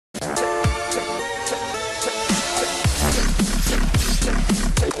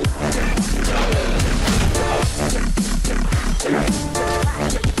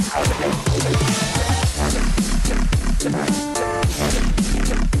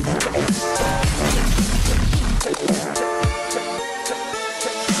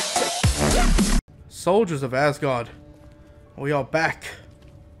Soldiers of Asgard, we are back.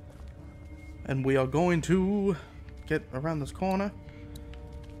 And we are going to get around this corner.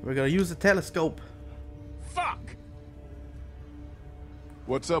 We're gonna use the telescope. Fuck!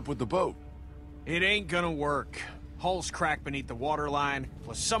 What's up with the boat? It ain't gonna work. Hull's cracked beneath the waterline,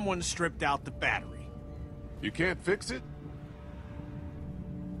 plus someone stripped out the battery. You can't fix it?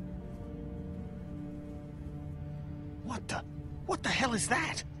 What the hell is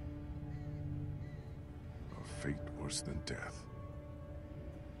that? A fate worse than death.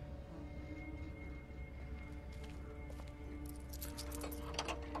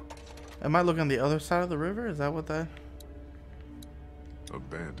 Am I looking on the other side of the river? Is that what that...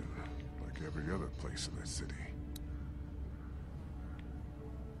 Abandoned, like every other place in the city.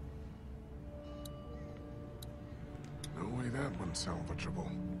 No way that one's salvageable.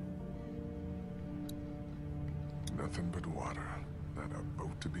 Nothing but water, not a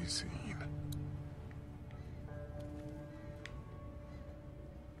boat to be seen.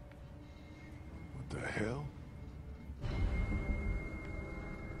 What the hell?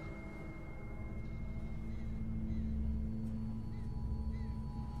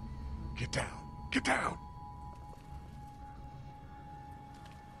 Get down! Get down!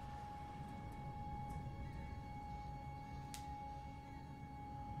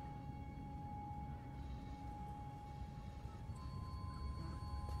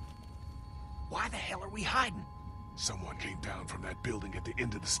 Why the hell are we hiding? Someone came down from that building at the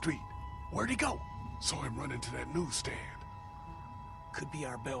end of the street. Where'd he go? Saw him run into that newsstand. Could be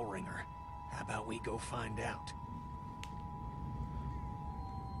our bell ringer. How about we go find out?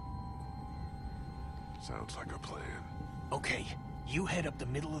 Sounds like a plan. Okay, you head up the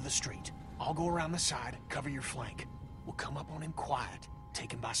middle of the street. I'll go around the side, cover your flank. We'll come up on him quiet,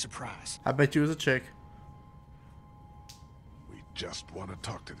 take him by surprise. I bet you it was a chick. We just want to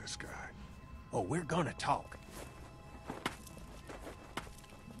talk to this guy. Oh, we're gonna talk.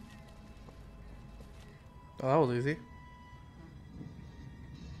 Oh, that was easy.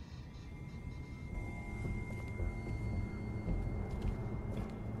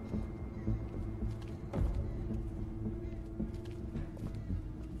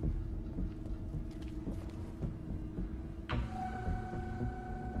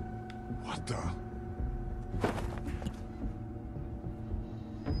 What the?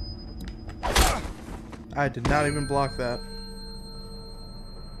 I did not even block that.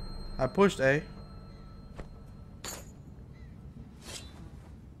 I pushed A.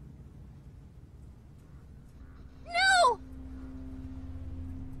 No!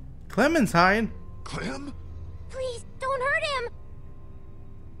 Clementine? Clem? Please, don't hurt him!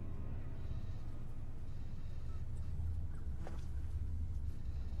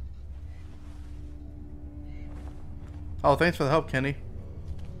 Oh, thanks for the help, Kenny.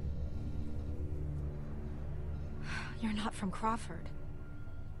 You're not from Crawford.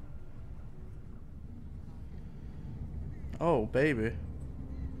 Oh, baby.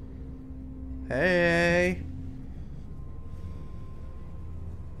 Hey.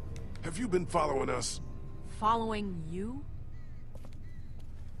 Have you been following us? Following you?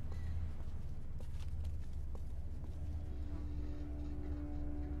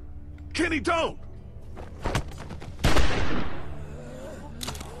 Kenny, don't!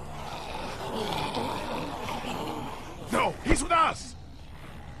 No, he's with us!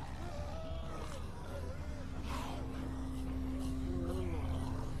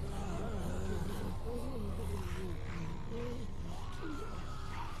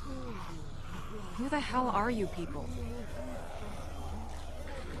 Who the hell are you people?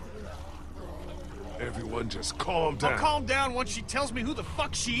 Everyone just calm down. I'll calm down once she tells me who the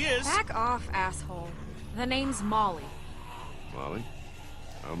fuck she is. Back off, asshole. The name's Molly. Molly,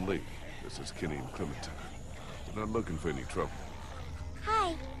 I'm Lee. This is Kenny and Clementine. We're not looking for any trouble.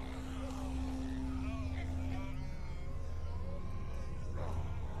 Hi.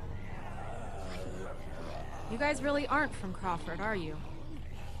 You guys really aren't from Crawford, are you?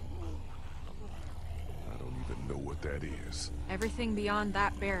 I don't even know what that is. Everything beyond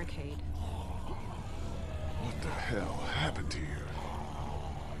that barricade. What the hell happened here?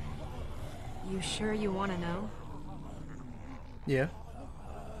 You sure you want to know? Yeah.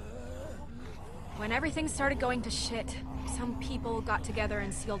 When everything started going to shit, some people got together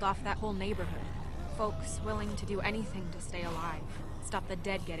and sealed off that whole neighborhood. Folks willing to do anything to stay alive, stop the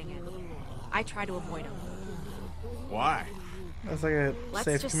dead getting in. I try to avoid them. Why? That's like a Let's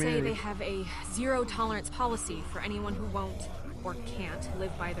safe just community. say they have a zero-tolerance policy for anyone who won't or can't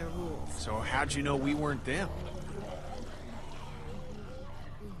live by their rules. So how'd you know we weren't them?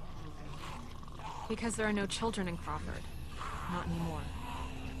 Because there are no children in Crawford. Not anymore.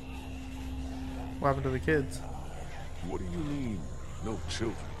 What happened to the kids? What do you mean, no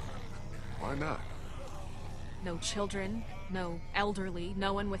children? Why not? No children, no elderly,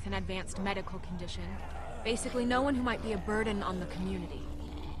 no one with an advanced medical condition. Basically, no one who might be a burden on the community.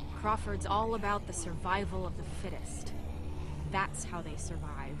 Crawford's all about the survival of the fittest. That's how they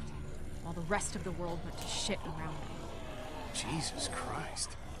survived, while the rest of the world went to shit around them. Jesus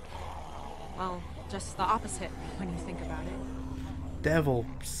Christ. Well, just the opposite when you think about it. Devil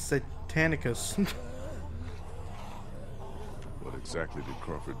Satanicus. What exactly did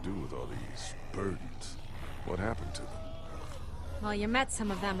Crawford do with all these burdens? What happened to them? Well, you met some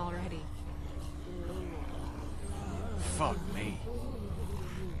of them already. Fuck me.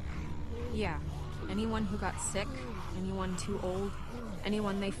 Yeah, anyone who got sick, anyone too old,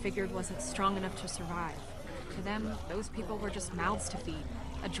 anyone they figured wasn't strong enough to survive. To them, those people were just mouths to feed,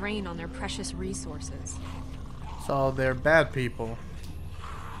 a drain on their precious resources. So they're bad people.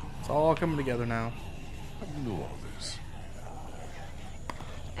 It's all coming together now. How do you know all this?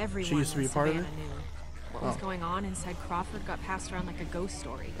 Everyone She used to be in a part of it? Savannah knew. What was going on inside Crawford got passed around like a ghost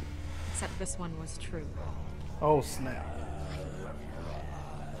story. Except this one was true. Oh snap.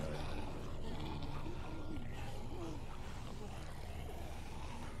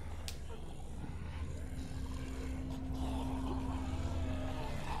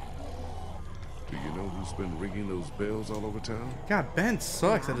 Do you know who's been ringing those bells all over town? God, Ben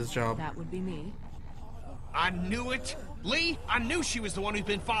sucks at his job. That would be me. I knew it. Lee, I knew she was the one who's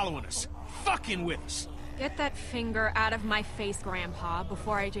been following us. Fucking with us. Get that finger out of my face, Grandpa,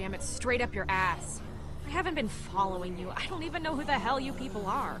 before I jam it straight up your ass. I haven't been following you. I don't even know who the hell you people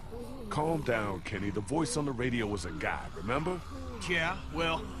are. Calm down, Kenny. The voice on the radio was a guy, remember? Yeah,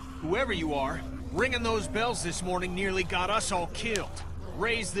 well, whoever you are, ringing those bells this morning nearly got us all killed.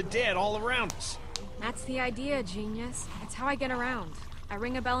 Raised the dead all around us. That's the idea, genius. It's how I get around. I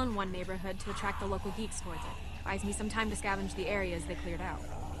ring a bell in one neighborhood to attract the local geeks towards it. Buys me some time to scavenge the areas they cleared out.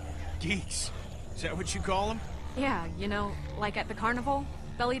 Geeks? Is that what you call them? Yeah, you know, like at the carnival,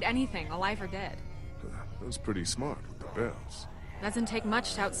 they'll eat anything, alive or dead. That's pretty smart with the bells. Doesn't take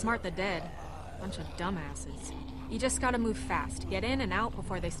much to outsmart the dead. Bunch of dumbasses. You just gotta move fast, get in and out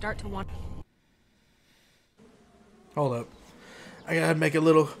before they start to want. Hold up. I gotta make a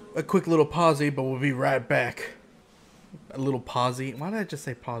quick little pausey, but we'll be right back. A little pausey. Why did I just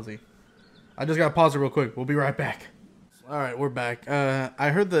say pausey? I just gotta pause it real quick. We'll be right back. Alright, we're back.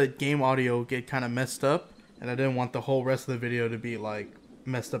 I heard the game audio get kind of messed up, and I didn't want the whole rest of the video to be like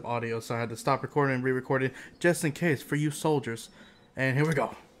messed up audio, so I had to stop recording and re-record it just in case for you soldiers. And here we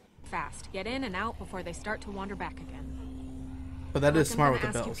go. Fast, get in and out before they start to wander back again. But that is Look, smart I'm with the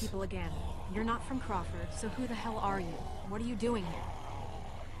gonna ask bells. you people again. You're not from Crawford, so who the hell are you? What are you doing here?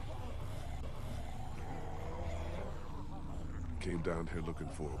 Came down here looking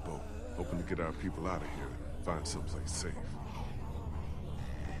for a boat, hoping to get our people out of here, find someplace safe.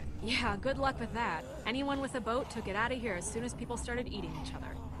 Yeah, good luck with that. Anyone with a boat took it out of here as soon as people started eating each other.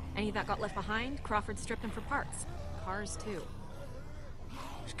 Any that got left behind, Crawford stripped them for parts. Cars, too.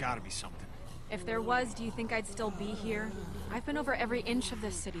 There's gotta be something. If there was, do you think I'd still be here? I've been over every inch of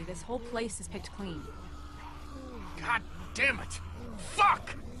this city. This whole place is picked clean. God damn it!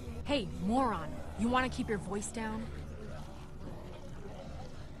 Fuck! Hey, moron. You want to keep your voice down?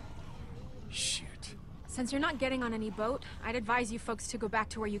 Shit. Since you're not getting on any boat, I'd advise you folks to go back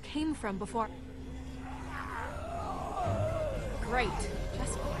to where you came from before... Great.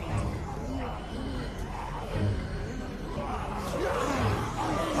 Just great.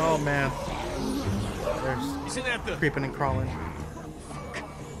 Oh man. Isn't that the... There's creeping and crawling.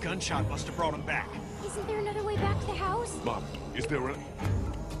 Gunshot must have brought him back. Isn't there another way back to the house? Mom, is there a...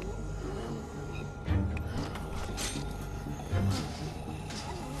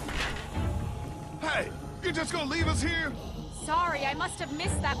 Hey! You just gonna leave us here? Sorry, I must have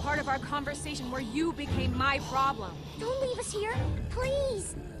missed that part of our conversation where you became my problem. Don't leave us here,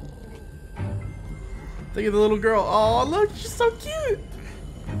 please. Think of the little girl. Oh, look, she's so cute.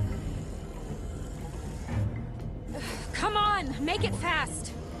 Come on, make it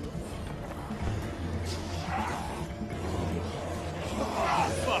fast.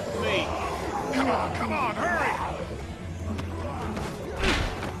 Fuck me. Come on, hurry!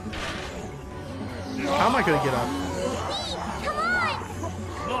 How am I gonna get up? Come on!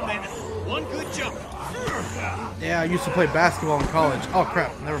 Come on, man. One good jump. Yeah, I used to play basketball in college. Oh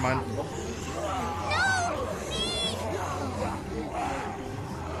crap, never mind.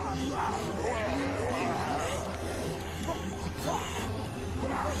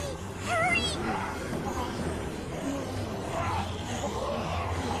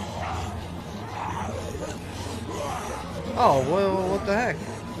 Oh, well, what the heck?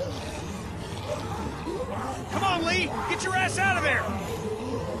 Come on, Lee! Get your ass out of there!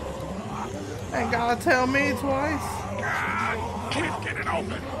 Ain't gotta tell me twice. Can't get it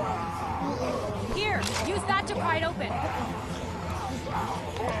open. Here, use that to pry it open.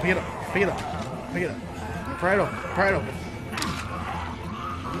 Pick it up, pick it up, pick it up. Pry it open, pry it open.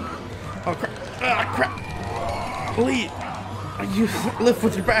 Oh crap! Ah crap! Lee, you lift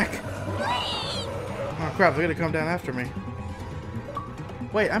with your back. Oh crap! They're gonna come down after me.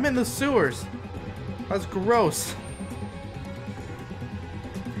 Wait, I'm in the sewers. That's gross.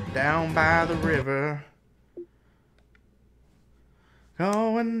 Down by the river.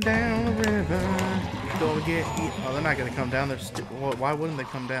 Going down the river. Gonna get eat. Oh, they're not gonna come down. They're why wouldn't they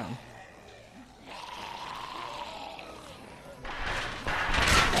come down?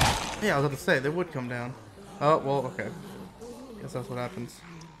 Yeah, I was about to say they would come down. Oh well, okay. Guess that's what happens.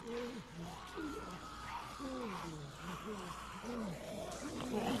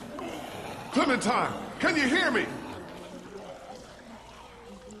 Clementine, can you hear me?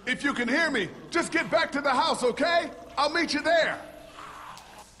 If you can hear me, just get back to the house, okay? I'll meet you there.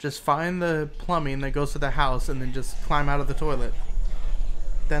 Just find the plumbing that goes to the house and then just climb out of the toilet.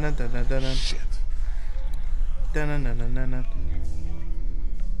 Dun dun dun dun dun. Shit. Dun dun dun dun dun.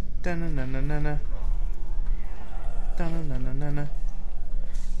 Dun dun dun dun dun. Dun dun dun dun dun.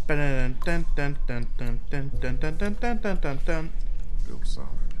 Dun dun dun dun dun dun dun dun dun dun dun dun dun. Built solid.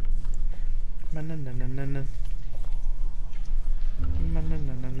 Na na na na na na. Na na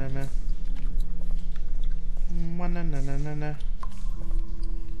na na na na. Na na na na na.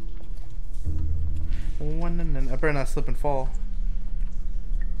 I better not slip and fall.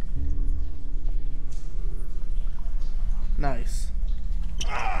 Nice.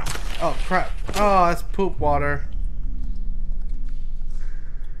 Oh crap. Oh, that's poop water.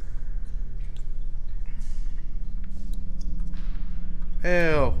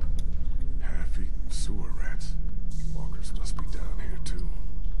 Ew. Half-eaten sewer rats. Walkers must be down here too.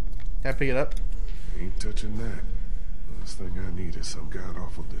 Can I pick it up? Ain't touching that. Last thing I need is some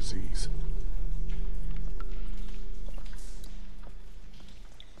god-awful disease.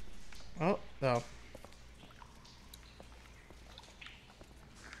 Oh, no.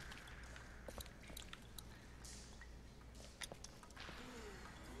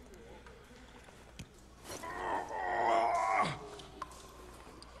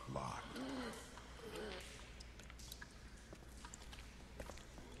 Locked.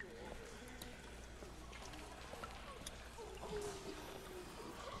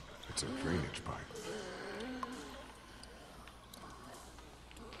 It's a drainage pipe.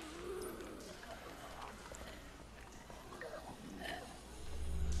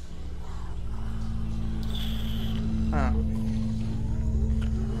 Huh. Could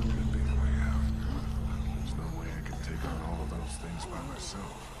be the way out. There's no way I can take on all of those things by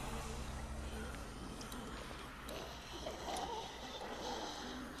myself.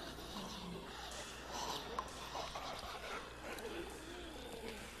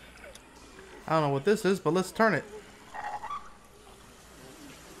 I don't know what this is, but let's turn it.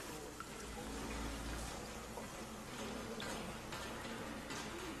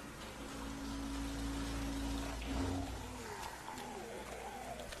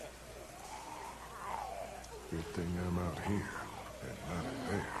 Good thing I'm out here and not in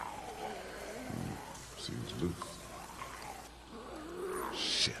there. Seems loose.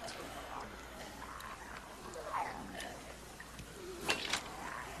 Shit.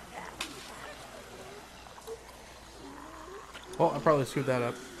 Well, I probably screwed that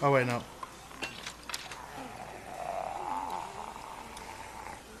up. Oh wait, no.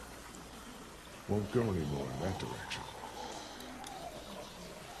 Won't go anymore in that direction.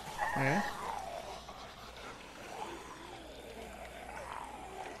 Okay.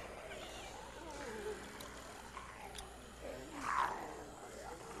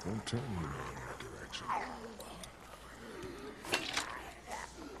 Won't turn anymore in that direction.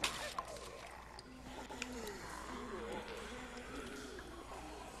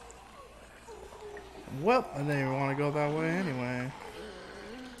 Well, I didn't even want to go that way anyway.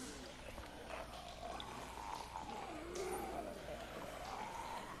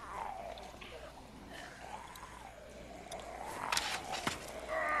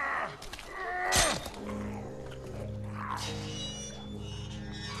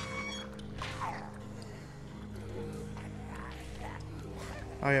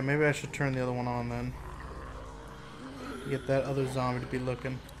 Oh yeah, maybe I should turn the other one on then. Get that other zombie to be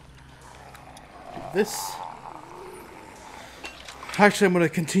looking. This... Actually, I'm going to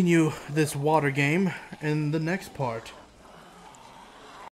continue this water game in the next part.